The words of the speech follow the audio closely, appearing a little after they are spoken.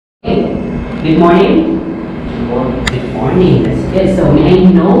Good morning. Good morning. That's good. So may I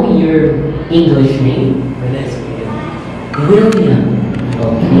know your English name? My name is William.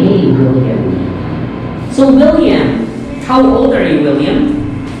 Okay, William. So William, how old are you, William?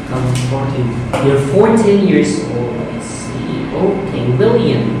 I'm 14. You're 14 years old. I see. Okay,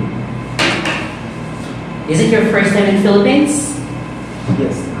 William. Is it your first time in Philippines?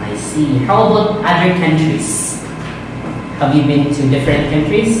 Yes. I see. How about other countries? Have you been to different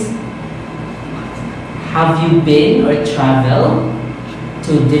countries? Have you been or traveled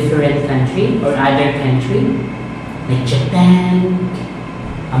to different country or other country? Like Japan,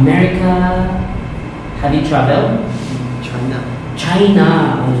 America? Have you traveled? China.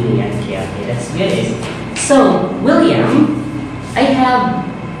 China. Oh, yes, okay, that's good. So, William, I have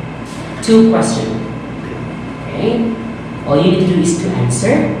 2 questions. Okay? All you need to do is to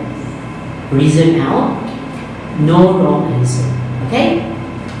answer, reason out, no wrong answer. Okay?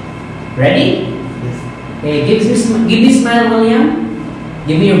 Ready? Yes. Okay, give me a smile, William.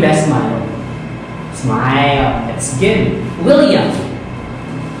 Give me your best smile. Smile. That's good. William,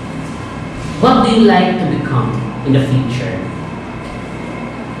 what do you like to become in the future?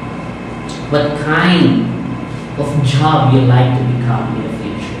 What kind of job you like to become in the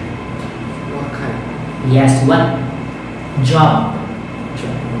future? What kind? Yes, what job?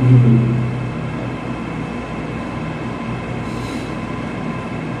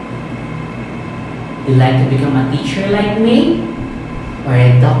 You like to become a teacher like me? Or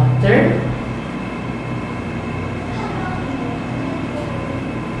a doctor?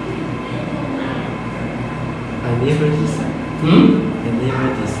 I never decide. I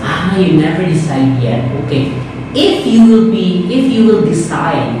never decide. Ah, you never decide yet. Okay. If you will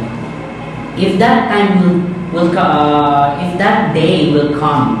decide, if that time if that day will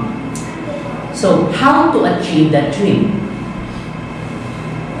come, so how to achieve that dream?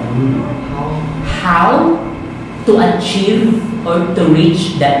 How to achieve or to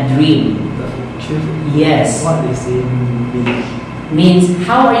reach that dream? Yes. What is it mean? Means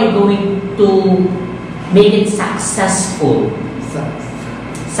how are you going to make it successful?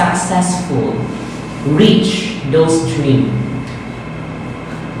 Successful. Reach those dreams.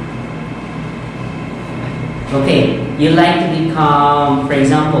 Okay, you like to become, for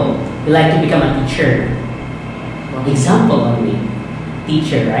example, you like to become a teacher. Example only.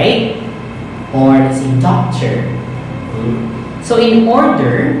 Teacher, right? Or let's say doctor. So in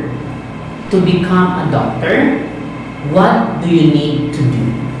order to become a doctor, what do you need to do?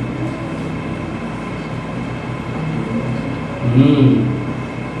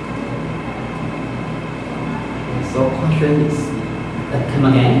 So question is, Come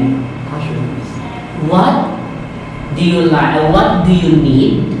again. question is, What do you like? What do you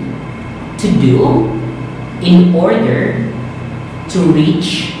need to do in order to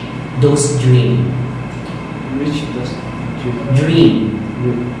reach those dreams? reach those Dream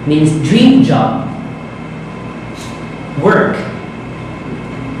means dream job. Work.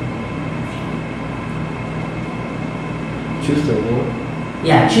 choose the word.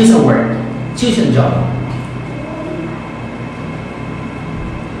 Yeah, choose a word. Choose a job.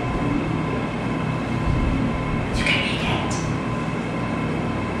 You can make it.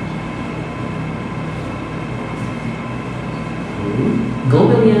 Go,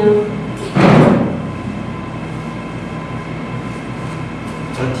 William.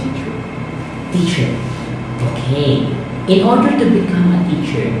 A teacher. Teacher. Okay. In order to become a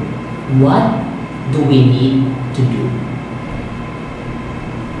teacher, what do we need to do?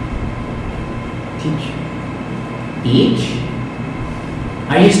 Teach. Teach?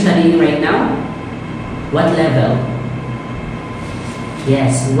 Are you studying right now? What level?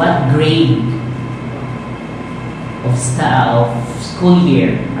 Yes, what grade of school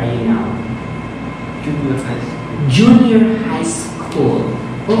year are you now? Junior high school. Junior high school.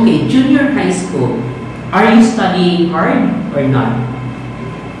 Okay, junior high school. Are you studying hard or not?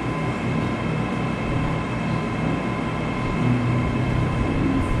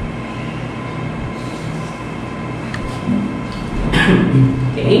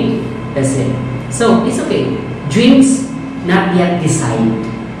 Okay, that's it. So it's okay. Dreams not yet decided.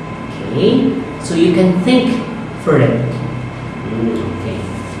 Okay, so you can think for it. Okay.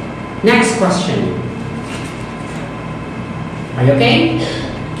 Next question. Are you okay?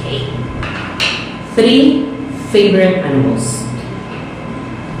 Okay. 3 favorite animals.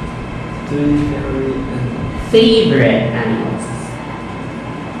 3 favorite animals. Favorite animals.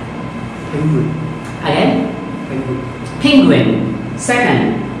 Penguin. Again? Penguin. Penguin.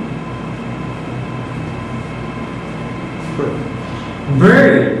 Second. Bird.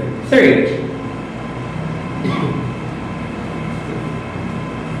 Bird. Third.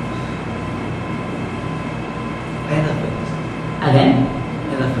 Again?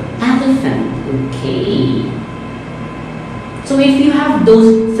 Elephant. Elephant. Okay. So if you have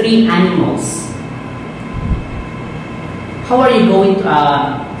those three animals, how are you going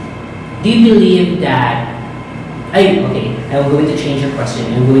to, do you believe that, okay, I'm going to change your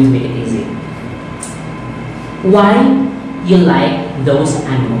question. I'm going to make it easy. Why you like those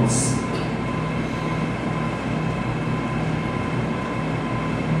animals?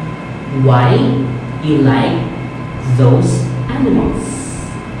 Why you like those animals?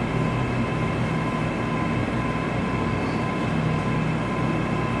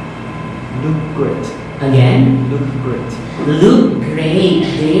 Look great. Again? Look great. Look great.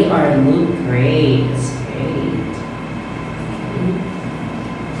 They are look great. That's great.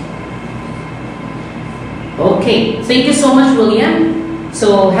 Okay. Thank you so much, William.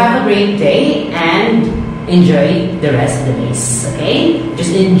 So have a great day and enjoy the rest of the days. Okay?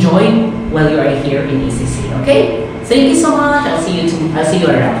 Just enjoy while you are here in ECC. Okay? Thank you so much. I'll see you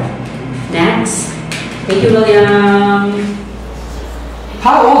around. Next. Thank you, William.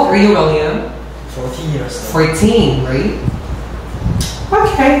 How old are you, William? 14 years old. 14, right?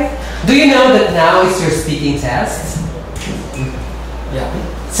 Okay. Do you know that now is your speaking test? Yeah.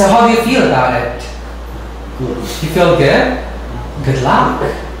 So how do you feel about it? Good. You feel good? Good luck.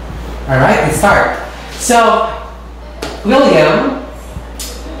 Alright, let's start. So, William,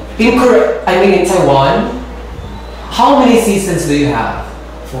 in Taiwan, how many seasons do you have?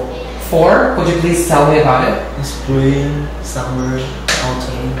 4? Could you please tell me about it? Spring, summer,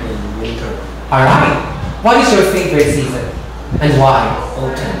 autumn, and winter. Alright. What is your favorite season? And why?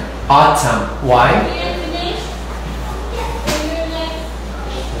 Autumn. Autumn. Why? I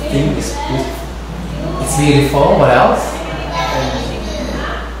think it's beautiful. It's beautiful. What else?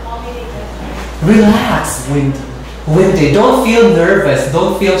 Relax. Windy. Don't feel nervous.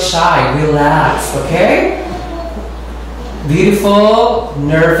 Don't feel shy. Relax. Okay? Beautiful,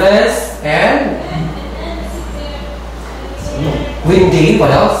 nervous, and windy.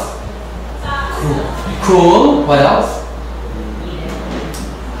 What else? Cool. What else?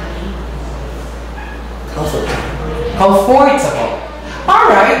 Comfortable.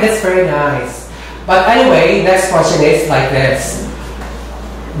 Alright, that's very nice. But anyway, next question is like this.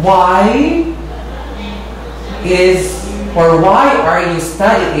 Why are you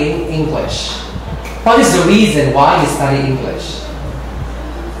studying English? What is the reason why you study English?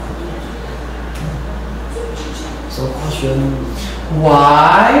 So question,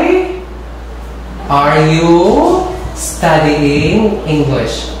 Why are you studying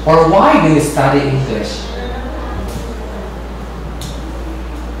English? Or why do you study English?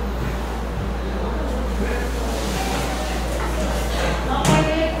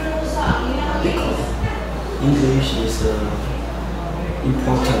 because English is an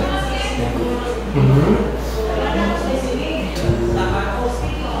important language to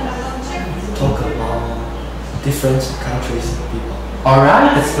talk about different countries and people.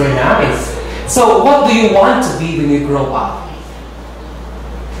 Alright, that's very nice. So what do you want to be when you grow up?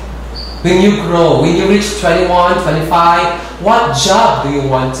 When you reach 21, 25, what job do you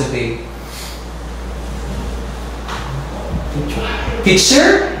want to be? Teacher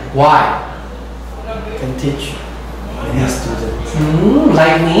Teacher? Why? can teach many students.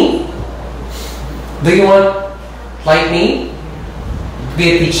 Like me? Do you want, like me, be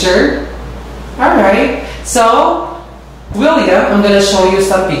a teacher? Alright, so William, I'm going to show you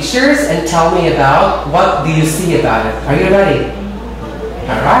some pictures and tell me about what do you see about it. Are you ready?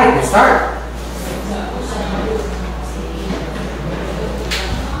 Alright, let's start.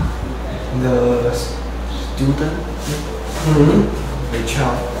 The student, the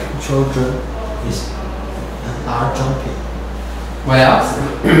children are jumping. What else?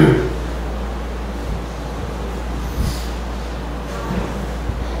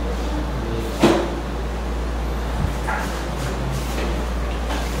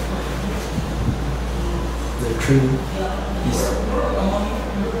 The tree is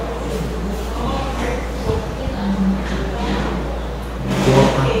grow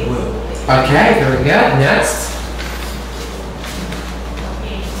up well. Okay, very good. Next.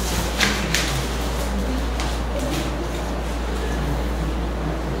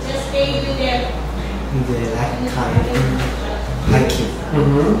 They like hiking.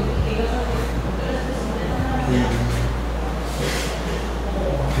 They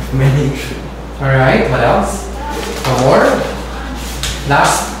have many trees. Alright, what else? One more.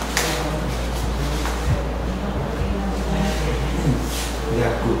 Last. They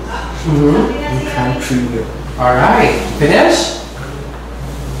are good. We climb tree well. Alright, finish?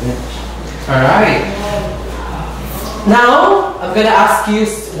 Alright. Now, I'm gonna ask you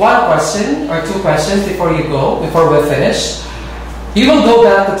one question or two questions before we finish. You will go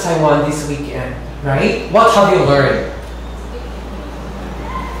back to Taiwan this weekend, right? What have you learned?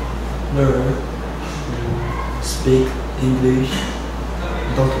 Learn, speak English,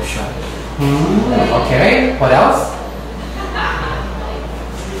 don't be shy. Okay, what else?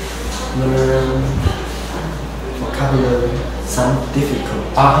 Learn vocabulary, some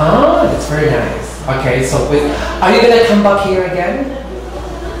difficult. That's very nice. Okay, so are you gonna come back here again?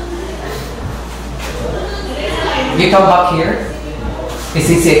 You come back here?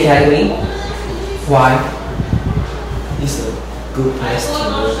 ECC Academy? Why? It's a good place to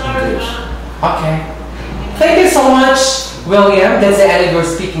learn English. Okay. Thank you so much, William. That's the end of your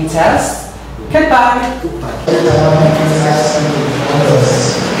speaking test. Goodbye. Goodbye.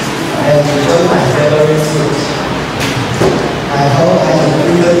 I enjoy my favorite food. I hope I can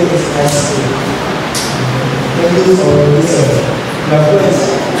really express it. Thank you for listening. Your friends.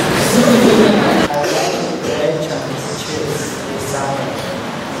 I like to play Chinese chess this summer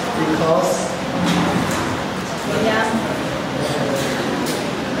because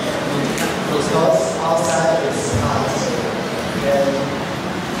outside is hot and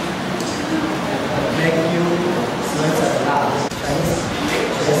make you sweat a lot. Chinese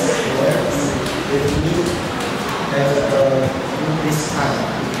chess players with me have this time.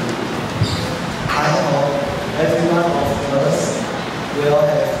 I hope every one of us will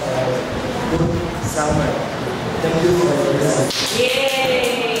have a good summer. Thank you for listening.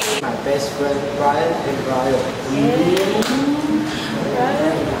 Yay! My best friend Brian and Brian.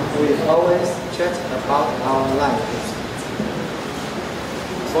 We always chat about our life.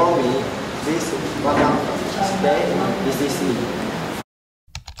 For me, this is one of stay in ECC.